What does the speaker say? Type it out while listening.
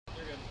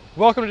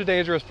Welcome to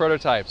Dangerous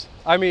Prototypes.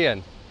 I'm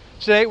Ian.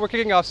 Today we're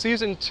kicking off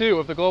Season 2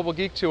 of the Global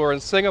Geek Tour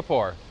in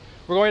Singapore.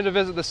 We're going to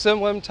visit the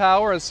Sim Lim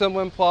Tower and Sim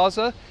Lim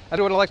Plaza and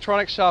to an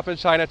electronics shop in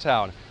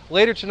Chinatown.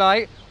 Later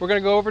tonight, we're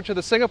going to go over to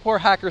the Singapore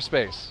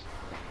hackerspace.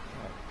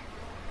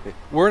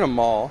 We're in a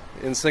mall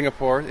in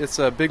Singapore. It's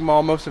a big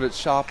mall, most of it's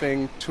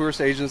shopping,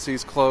 tourist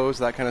agencies, clothes,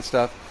 that kind of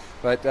stuff.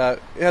 But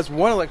it has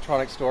one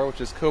electronics store,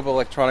 which is Koba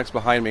Electronics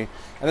behind me.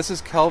 And this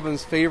is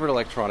Kelvin's favorite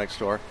electronics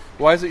store.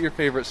 Why is it your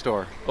favorite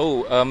store?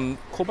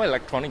 Koba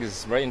Electronics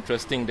is very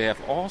interesting. They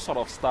have all sort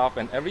of stuff,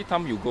 and every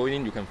time you go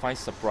in, you can find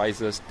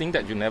surprises, things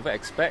that you never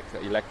expect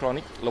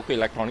local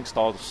electronic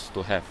stores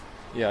to have.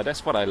 Yeah,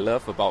 that's what I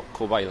love about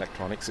Koba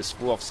Electronics. It's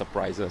full of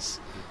surprises.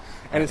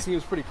 And it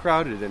seems pretty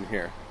crowded in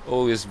here.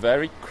 Oh, it's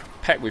very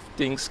packed with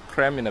things,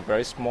 crammed in a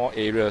very small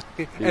area.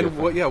 And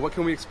what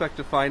can we expect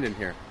to find in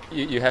here?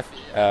 You have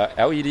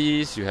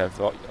LEDs, you have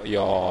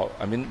your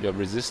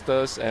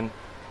resistors, and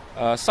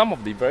some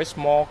of the very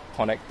small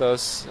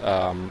connectors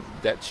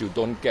that you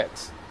don't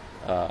get,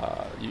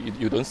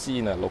 you don't see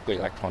in a local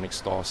electronic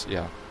stores.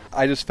 Yeah.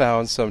 I just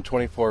found some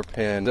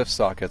 24-pin diff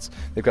sockets.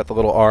 They've got the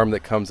little arm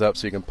that comes up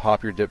so you can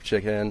pop your dip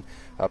chip in,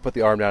 put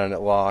the arm down and it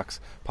locks,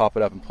 pop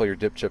it up and pull your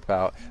dip chip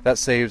out. That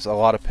saves a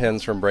lot of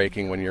pins from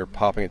breaking when you're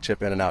popping a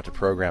chip in and out to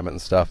program it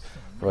and stuff.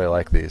 Really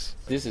like these.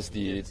 This is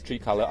the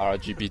 3-color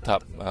RGB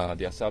tub.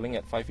 They are selling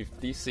at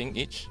 550 Sing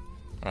each.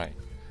 Right.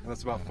 And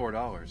that's about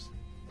 $4.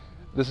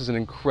 This is an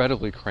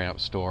incredibly cramped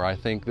store. I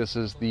think this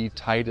is the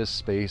tightest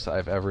space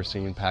I've ever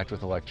seen packed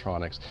with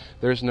electronics.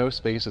 There's no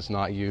space that's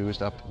not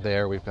used. Up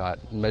there we've got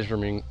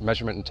measurement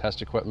and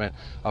test equipment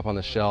up on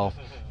the shelf.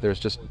 There's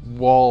just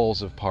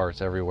walls of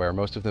parts everywhere,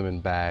 most of them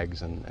in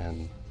bags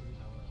and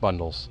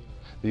bundles.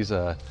 This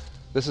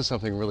is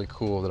something really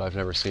cool that I've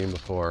never seen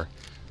before.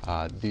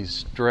 These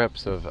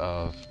strips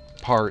of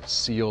parts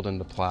sealed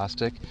into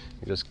plastic.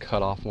 You just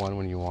cut off one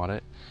when you want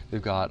it.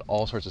 They've got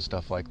all sorts of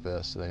stuff like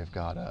this. They've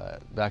got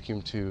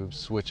vacuum tubes,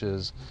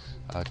 switches,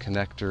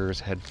 connectors,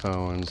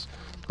 headphones,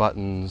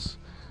 buttons.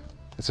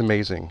 It's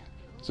amazing.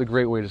 It's a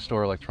great way to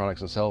store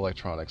electronics and sell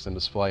electronics and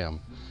display them.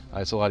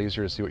 It's a lot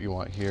easier to see what you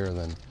want here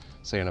than,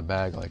 say, in a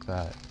bag like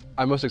that.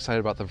 I'm most excited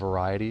about the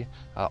variety.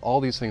 All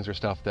these things are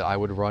stuff that I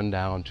would run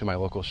down to my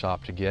local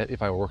shop to get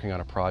if I were working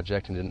on a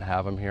project and didn't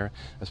have them here,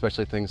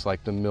 especially things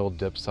like the milled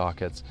dip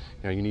sockets.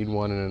 You know, you need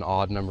one in an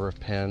odd number of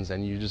pins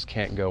and you just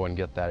can't go and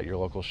get that at your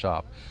local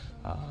shop.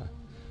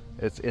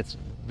 It's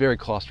very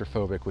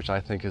claustrophobic, which I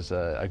think is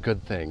a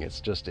good thing.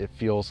 It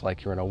feels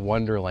like you're in a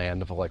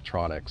wonderland of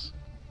electronics.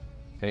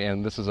 Okay,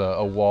 and this is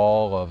a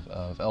wall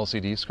of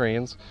LCD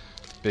screens,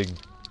 big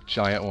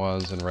giant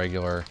ones and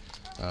regular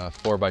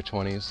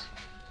 4x20s.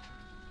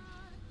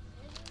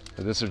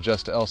 This is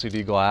just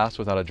LCD glass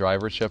without a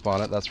driver chip on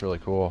it. That's really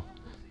cool.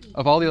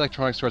 Of all the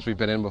electronics stores we've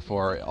been in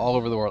before, all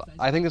over the world,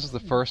 I think this is the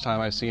first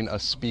time I've seen a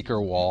speaker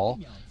wall.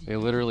 They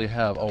literally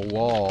have a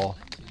wall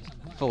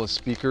full of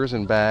speakers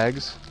and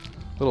bags,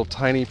 little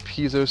tiny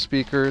piezo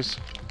speakers,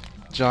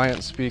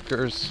 giant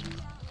speakers.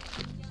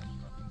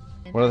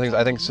 One of the things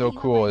I think is so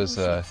cool is,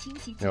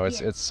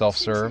 it's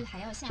self-serve.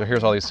 So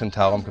here's all these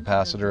tantalum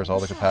capacitors, all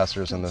the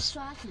capacitors in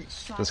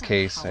this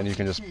case, and you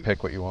can just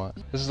pick what you want.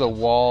 This is a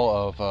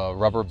wall of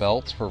rubber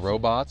belts for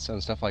robots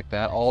and stuff like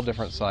that, all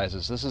different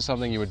sizes. This is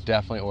something you would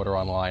definitely order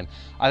online.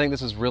 I think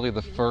this is really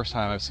the first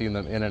time I've seen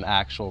them in an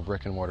actual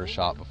brick-and-mortar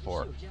shop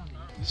before.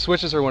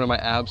 Switches are one of my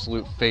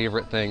absolute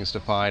favorite things to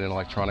find in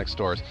electronics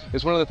stores.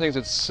 It's one of the things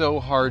that's so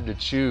hard to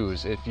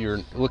choose if you're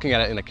looking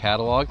at it in a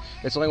catalog.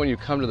 It's only when you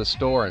come to the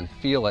store and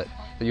feel it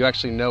that you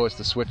actually know it's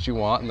the switch you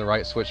want and the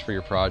right switch for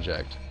your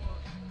project.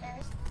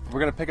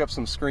 We're going to pick up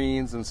some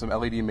screens and some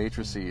LED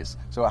matrices.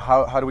 So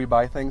how do we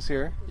buy things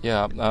here?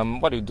 Yeah,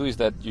 what you do is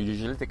that you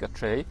usually take a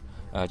tray,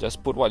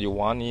 just put what you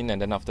want in,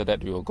 and then after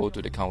that you will go to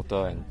the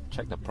counter and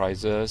check the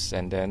prices,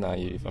 and then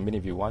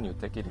if you want, you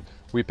take it.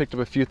 We picked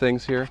up a few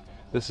things here.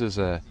 This is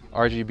a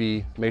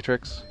RGB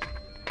matrix,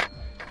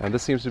 and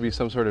this seems to be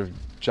some sort of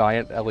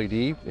giant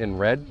LED in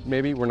red,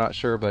 maybe, we're not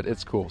sure, but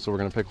it's cool, so we're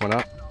going to pick one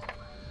up.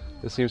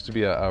 This seems to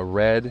be a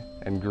red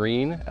and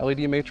green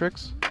LED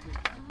matrix,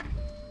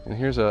 and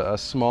here's a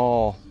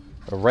small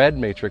red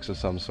matrix of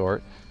some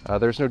sort.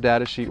 There's no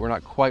data sheet, we're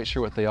not quite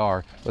sure what they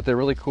are, but they're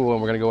really cool,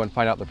 and we're going to go and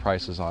find out the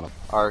prices on them.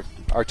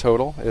 Our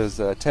total is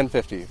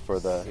 $10.50 for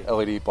the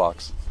LED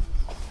blocks.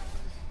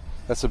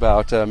 That's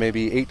about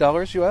maybe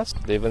 $8 US.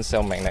 They even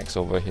sell magnets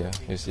over here.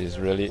 You see, it's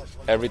really,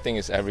 everything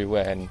is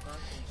everywhere, and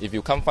if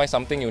you can't find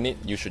something you need,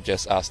 you should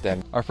just ask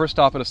them. Our first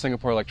stop at a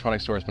Singapore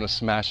electronics store has been a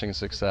smashing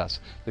success.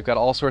 They've got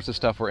all sorts of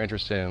stuff we're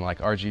interested in, like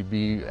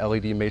RGB,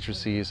 LED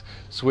matrices,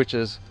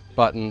 switches,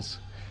 buttons.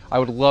 I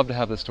would love to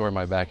have this store in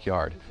my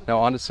backyard. Now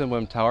on to Sim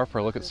Lim Tower for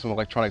a look at some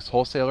electronics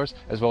wholesalers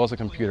as well as a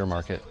computer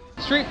market.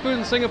 Street food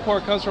in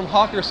Singapore comes from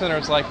hawker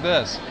centers like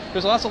this.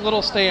 There's lots of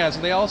little stands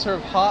and they all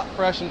serve hot,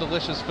 fresh and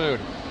delicious food.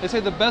 They say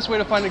the best way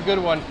to find a good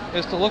one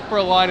is to look for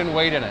a line and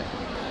wait in it.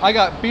 I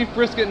got beef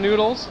brisket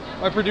noodles.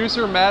 My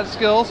producer, Mad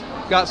Skills,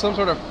 got some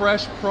sort of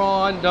fresh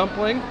prawn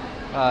dumpling.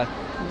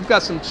 We've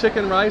got some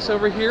chicken rice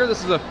over here.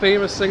 This is a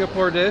famous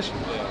Singapore dish.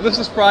 This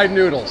is fried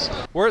noodles.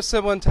 We're at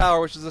Sim Lim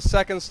Tower, which is the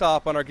second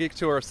stop on our Geek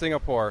tour of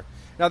Singapore.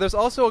 Now, there's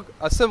also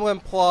a Sim Lim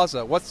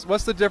Plaza.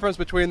 What's the difference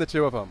between the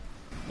two of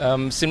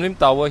them? Sim Lim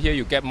Tower here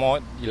you get more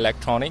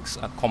electronics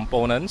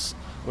components,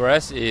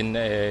 whereas in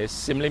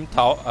Sim Lim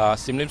Tower,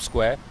 Sim Lim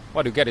Square,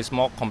 what you get is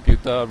more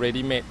computer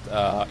ready-made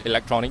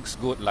electronics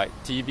good like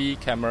TV,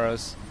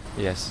 cameras.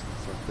 Yes.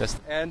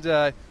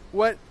 And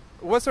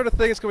what sort of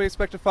things can we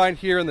expect to find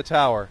here in the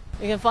tower?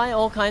 You can find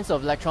all kinds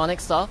of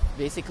electronic stuff,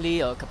 basically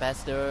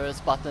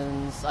capacitors,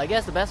 buttons. I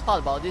guess the best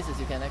part about this is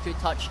you can actually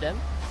touch them,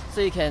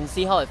 so you can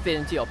see how it fits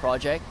into your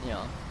project.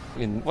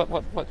 In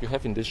what you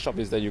have in this shop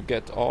is that you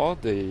get all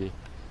the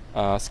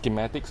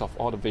schematics of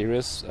all the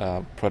various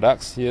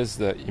products. Here's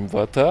the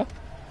inverter,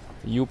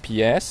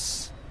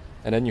 UPS,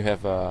 and then you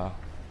have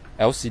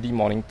LCD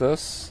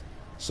monitors.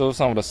 So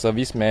some of the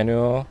service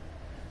manual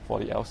for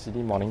the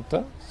LCD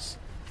monitors.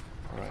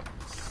 All right,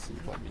 let's see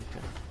what we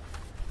have.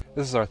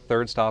 This is our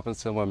third stop in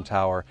Sim Lim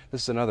Tower.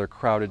 This is another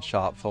crowded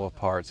shop full of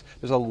parts.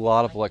 There's a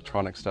lot of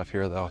electronic stuff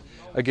here, though.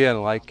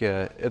 Again, like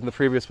in the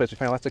previous place, we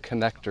found lots of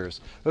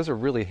connectors. Those are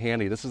really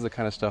handy. This is the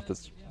kind of stuff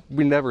that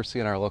we never see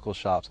in our local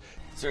shops.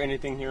 Is there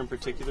anything here in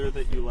particular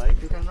that you like?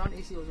 You can run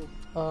AC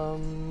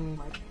also.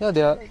 Yeah,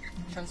 there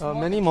are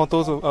many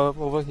models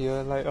over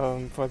here. Like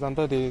for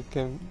example, they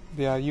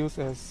are used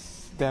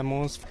as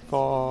demos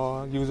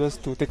for users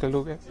to take a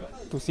look at,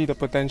 to see the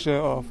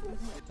potential of.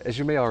 As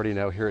you may already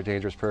know, here at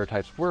Dangerous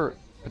Prototypes, we're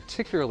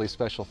particularly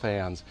special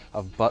fans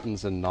of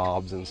buttons and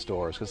knobs in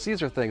stores, because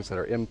these are things that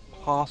are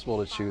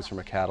impossible to choose from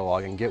a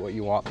catalog and get what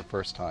you want the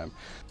first time.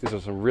 These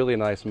are some really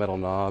nice metal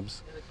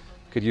knobs.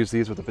 Could use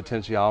these with a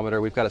potentiometer.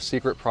 We've got a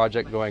secret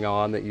project going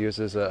on that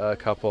uses a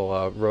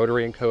couple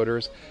rotary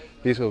encoders.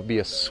 These will be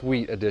a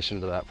sweet addition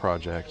to that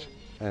project.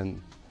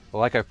 And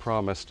like I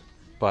promised,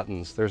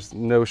 buttons. There's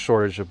no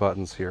shortage of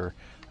buttons here.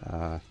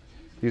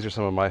 These are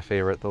some of my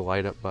favorite, the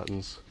light up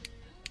buttons.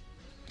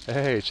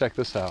 Hey, check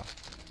this out.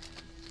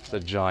 It's a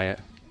giant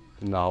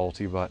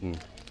novelty button.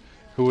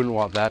 Who wouldn't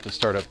want that to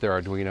start up their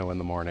Arduino in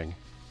the morning?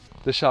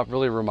 This shop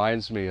really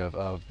reminds me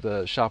of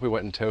the shop we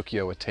went in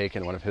Tokyo with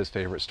Taken, one of his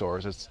favorite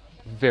stores. It's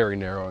very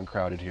narrow and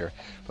crowded here.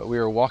 But we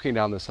were walking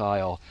down this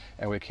aisle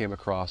and we came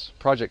across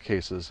project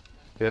cases.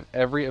 They have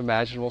every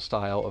imaginable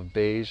style of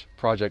beige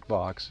project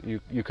box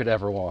you could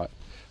ever want.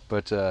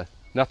 But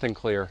nothing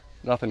clear,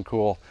 nothing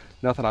cool,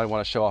 nothing I'd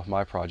want to show off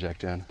my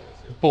project in.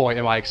 Boy,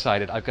 am I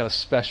excited. I've got a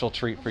special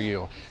treat for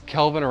you.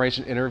 Kelvin arranged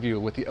an interview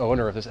with the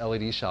owner of this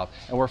LED shop,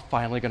 and we're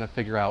finally going to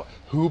figure out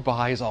who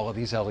buys all of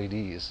these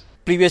LEDs.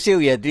 Previously,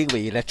 we are dealing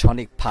with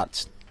electronic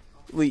parts,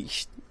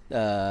 which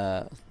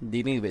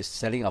dealing with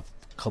selling of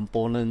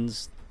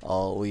components,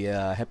 or we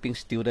are helping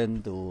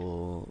students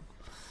to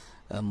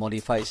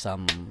modify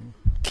some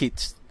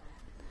kits.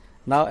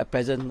 Now at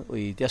present,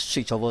 we just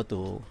switch over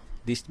to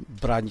this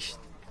branch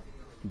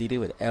dealing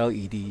with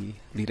LED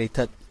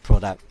related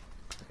product,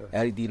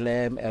 LED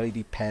lamp,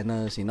 LED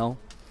panels,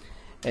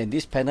 and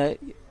this panel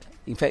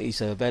in fact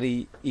is a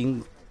very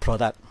in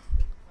product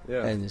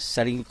and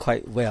selling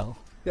quite well.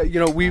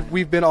 Yeah,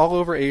 we've been all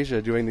over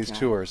Asia doing these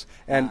tours,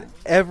 and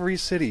every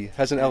city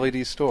has an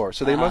LED store,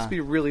 so they must be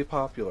really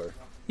popular.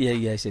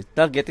 Yes,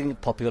 they're getting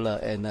popular,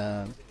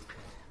 and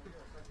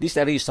this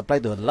LED is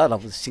supplied to a lot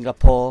of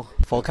Singapore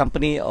for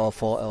company or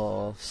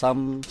for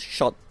some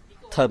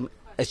short-term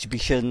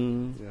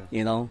exhibition,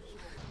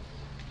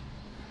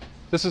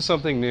 This is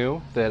something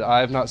new that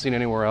I've not seen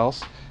anywhere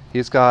else.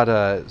 He's got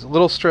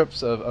little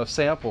strips of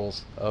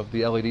samples of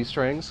the LED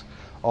strings,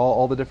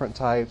 all the different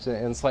types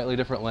and slightly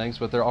different lengths,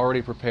 but they're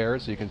already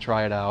prepared so you can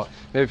try it out.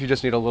 Maybe if you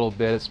just need a little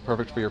bit, it's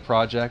perfect for your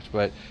project,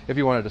 but if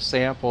you wanted to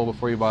sample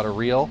before you bought a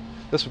reel,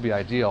 this would be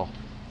ideal.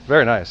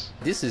 Very nice.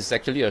 This is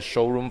actually a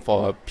showroom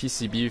for a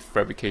PCB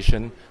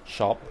fabrication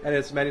shop. And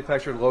it's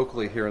manufactured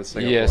locally here in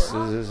Singapore. Yes,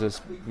 this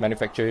is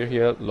manufactured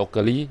here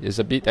locally. It's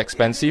a bit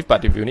expensive,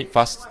 but if you need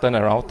fast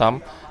turnaround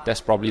time, that's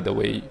probably the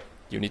way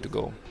you need to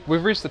go.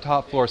 We've reached the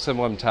top floor of Sim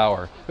Lim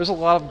Tower. There's a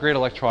lot of great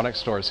electronics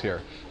stores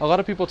here. A lot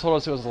of people told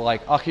us it was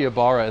like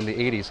Akihabara in the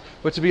 80s,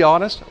 but to be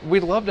honest,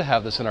 we'd love to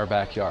have this in our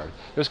backyard.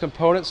 There's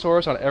component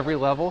stores on every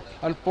level.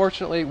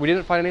 Unfortunately, we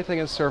didn't find anything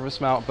in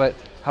surface mount, but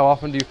how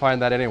often do you find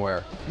that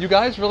anywhere? You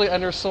guys really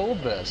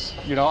undersold this.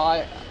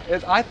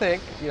 I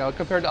think,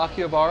 compared to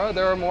Akihabara,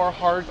 there are more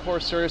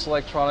hardcore serious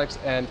electronics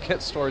and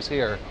kit stores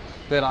here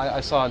than I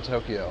saw in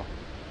Tokyo.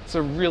 It's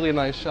a really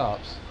nice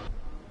shops.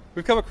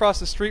 We've come across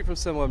the street from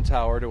Sim Lim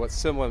Tower to what's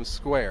Sim Lim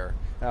Square.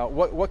 Now,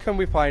 what can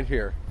we find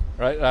here?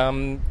 Right,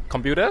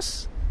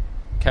 computers,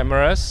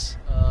 cameras,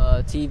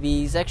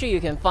 TVs. Actually,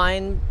 you can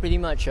find pretty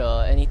much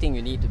anything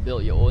you need to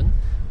build your own.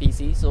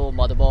 PC, so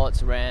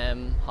motherboards,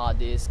 RAM, hard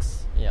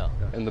disks, yeah.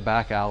 In the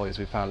back alleys,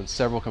 we found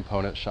several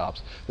component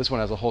shops. This one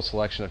has a whole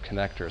selection of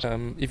connectors.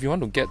 If you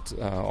want to get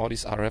all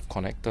these RF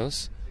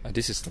connectors,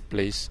 this is the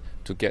place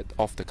to get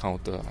off the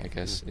counter, I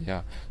guess.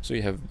 Yeah. So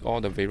you have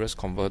all the various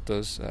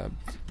converters,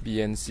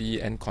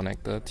 BNC, N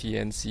connector,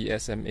 TNC,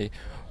 SMA,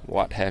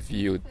 what have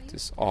you.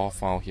 It's all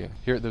found here.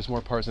 Here, there's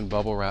more parts in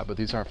bubble wrap, but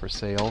these aren't for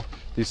sale.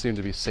 These seem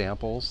to be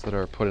samples that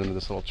are put into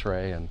this little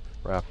tray and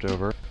wrapped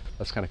over.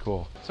 That's kind of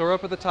cool. So we're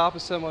up at the top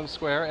of Sim Lim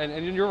Square,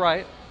 and you're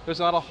right. There's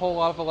not a whole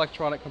lot of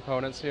electronic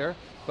components here,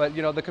 but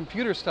you know, the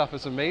computer stuff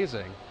is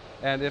amazing.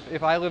 And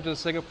if I lived in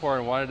Singapore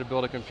and wanted to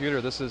build a computer,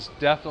 this is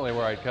definitely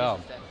where I'd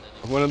come.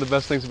 One of the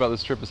best things about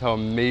this trip is how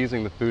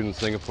amazing the food in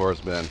Singapore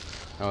has been.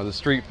 The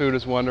street food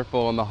is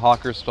wonderful, and the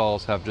hawker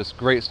stalls have just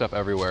great stuff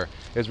everywhere.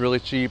 It's really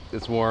cheap,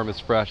 it's warm, it's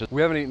fresh.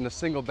 We haven't eaten a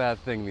single bad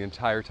thing the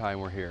entire time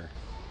we're here.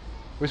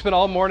 We spent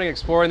all morning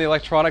exploring the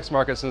electronics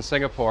markets in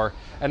Singapore,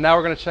 and now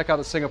we're going to check out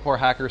the Singapore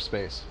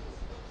hackerspace.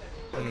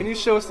 Can you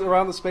show us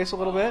around the space a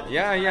little bit?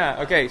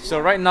 Yeah. Okay, so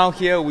right now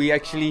here we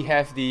actually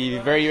have the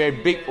very, very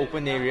big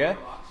open area.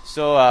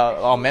 So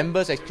our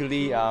members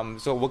actually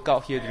work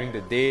out here during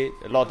the day.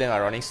 A lot of them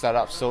are running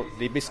startups, so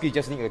they basically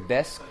just need a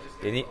desk,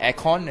 they need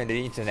aircon, and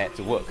they need internet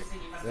to work.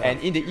 Yeah. And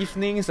in the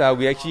evenings,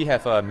 we actually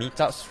have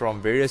meetups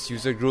from various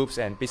user groups,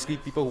 and basically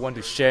people who want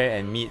to share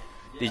and meet,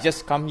 they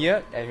just come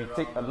here, and we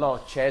take a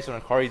lot of chairs from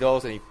the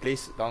corridors and we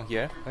place it down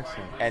here.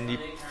 Excellent. And we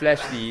flash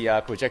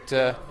the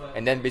projector,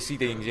 and then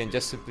basically they can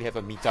just simply have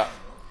a meetup.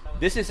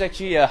 This is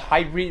actually a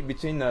hybrid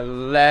between a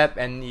lab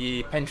and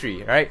the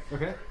pantry, right?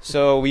 Okay.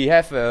 So we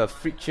have a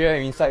fridge here,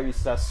 inside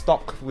is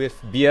stocked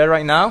with beer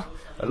right now.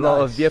 A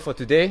lot of beer for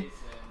today,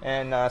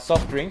 and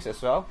soft drinks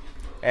as well.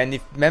 And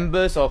if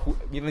members or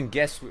even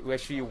guests who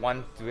actually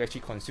want to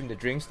actually consume the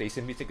drinks, they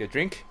simply take a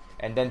drink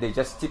and then they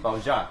just tip our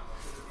jar,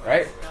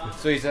 right?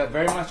 So it's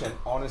very much an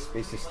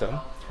honor-based system.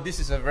 This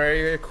is a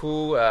very, very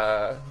cool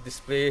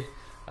display.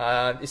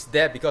 It's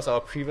there because our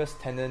previous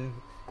tenant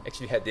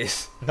actually had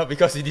this, not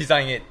because he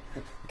designed it.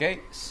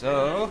 Okay,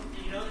 so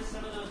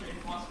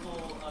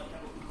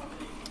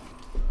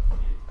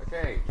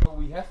so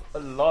we have a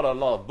lot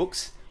of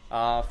books,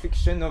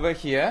 fiction over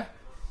here,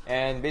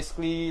 and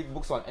basically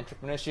books on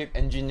entrepreneurship,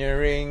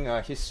 engineering,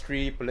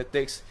 history,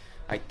 politics.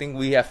 I think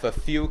we have a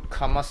few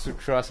Kama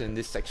Sutras in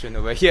this section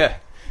over here.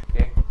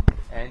 Okay,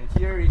 and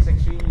here is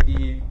actually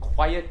the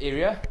quiet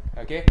area.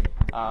 Okay,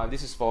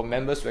 this is for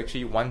members who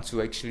actually want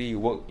to actually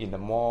work in a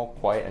more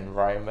quiet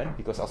environment,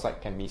 because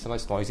outside can be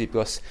sometimes noisy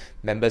because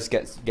members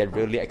get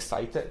really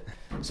excited.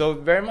 So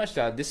very much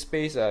this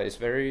space is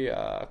very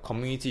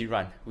community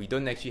run. We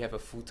don't actually have a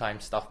full-time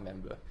staff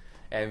member,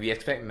 and we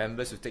expect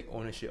members to take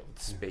ownership of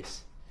the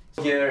space.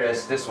 Here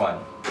is this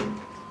one.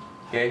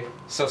 Okay,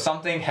 so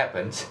something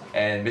happens,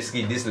 and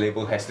basically this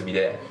label has to be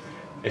there.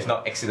 If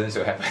not, accidents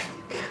will happen.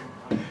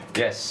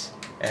 Yes.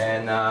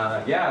 And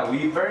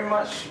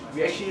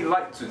we actually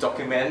like to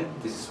document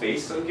this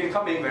space, so you can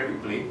come in very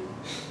quickly.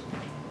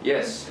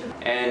 Yes,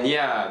 and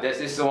there's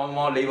this one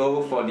more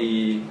label for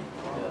the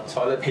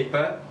toilet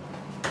paper.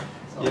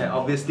 Yeah,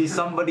 obviously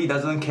somebody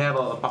doesn't care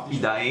about a puppy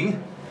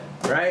dying,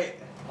 right?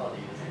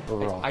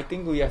 I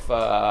think we have,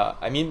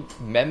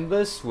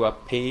 members who are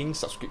paying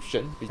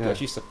subscription to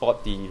actually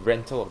support the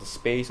rental of the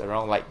space,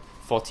 around like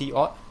 40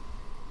 odd.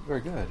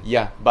 Very good.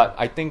 Yeah, but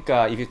I think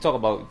if you talk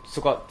about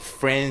so-called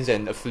friends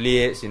and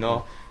affiliates,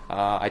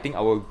 I think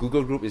our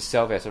Google group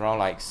itself has around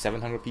like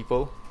 700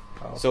 people.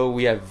 Wow. So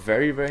we have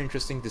very, very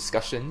interesting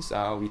discussions.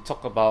 We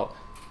talk about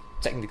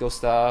technical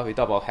stuff, we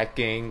talk about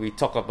hacking, we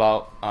talk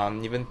about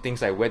even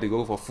things like where to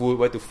go for food,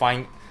 where to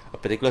find a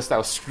particular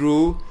style of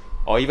screw,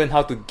 or even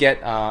how to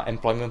get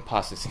employment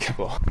pass in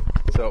Singapore.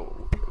 So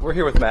we're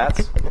here with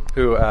Mats,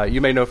 who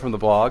you may know from the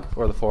blog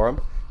or the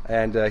forum,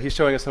 and he's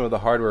showing us some of the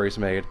hardware he's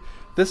made.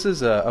 This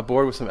is a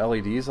board with some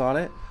LEDs on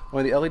it.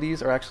 One of the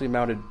LEDs are actually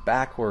mounted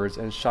backwards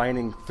and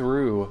shining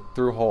through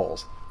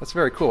holes. That's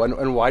very cool.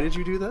 And why did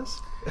you do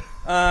this?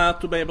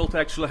 To be able to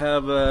actually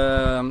have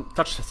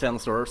touch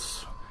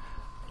sensors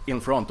in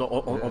front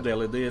of the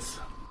LEDs.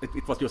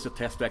 It was just a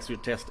test to actually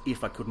test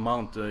if I could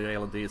mount the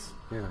LEDs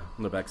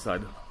on the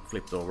backside,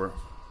 flipped over.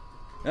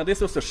 And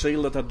this was a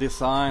shield that I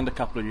designed a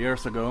couple of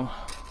years ago,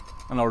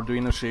 an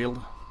Arduino shield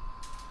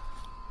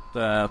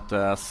that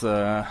has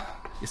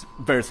it's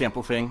a very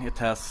simple thing. It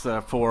has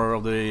 4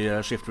 of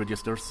the shift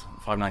registers,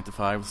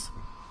 595s,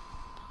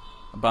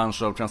 a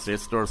bunch of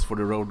transistors for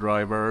the road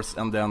drivers,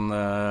 and then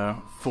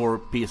 4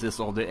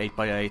 pieces of the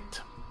 8x8.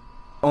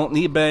 On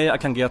eBay I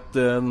can get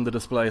the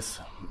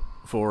displays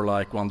for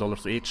like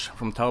 $1 each.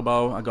 From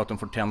Taobao I got them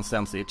for 10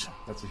 cents each.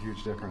 That's a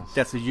huge difference.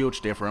 That's a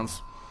huge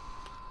difference.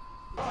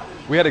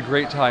 We had a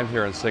great time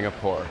here in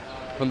Singapore.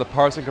 From the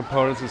parts and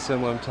components in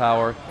Sim Lim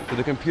Tower to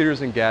the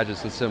computers and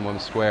gadgets in Sim Lim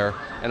Square,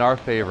 and our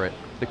favorite,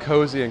 the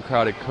cozy and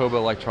crowded Koba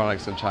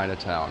Electronics in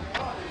Chinatown.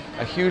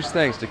 A huge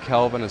thanks to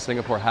Kelvin and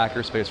Singapore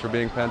Hackerspace for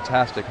being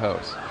fantastic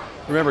hosts.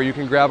 Remember, you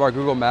can grab our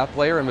Google Map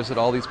player and visit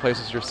all these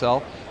places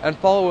yourself, and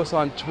follow us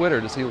on Twitter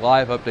to see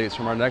live updates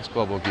from our next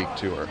Global Geek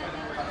Tour.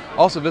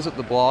 Also visit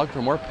the blog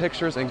for more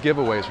pictures and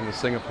giveaways from the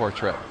Singapore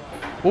trip.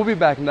 We'll be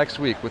back next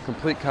week with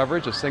complete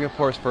coverage of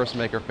Singapore's first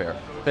Maker Faire.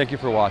 Thank you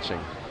for watching.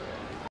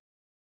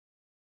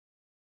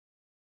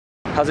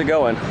 How's it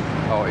going?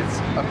 Oh, it's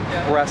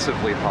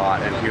oppressively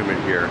hot and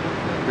humid here.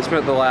 We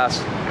spent the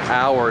last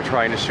hour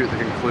trying to shoot the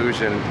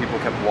conclusion, and people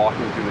kept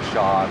walking through the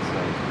shots, and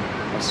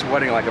I was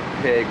sweating like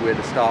a pig. We had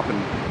to stop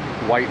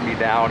and wipe me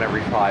down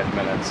every 5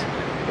 minutes.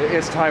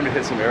 It's time to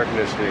hit some air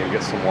conditioning and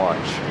get some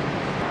lunch.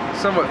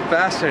 Somewhat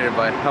fascinated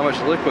by how much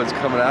liquid's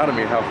coming out of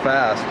me, how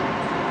fast.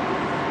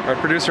 Our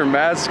producer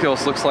Mad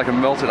Skills looks like a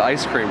melted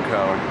ice cream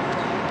cone.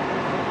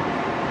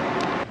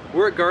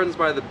 We're at Gardens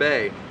by the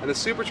Bay, and the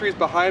super trees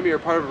behind me are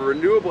part of a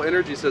renewable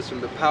energy system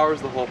that powers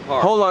the whole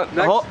park. Hold on,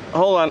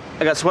 hold on,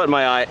 I got sweat in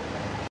my eye.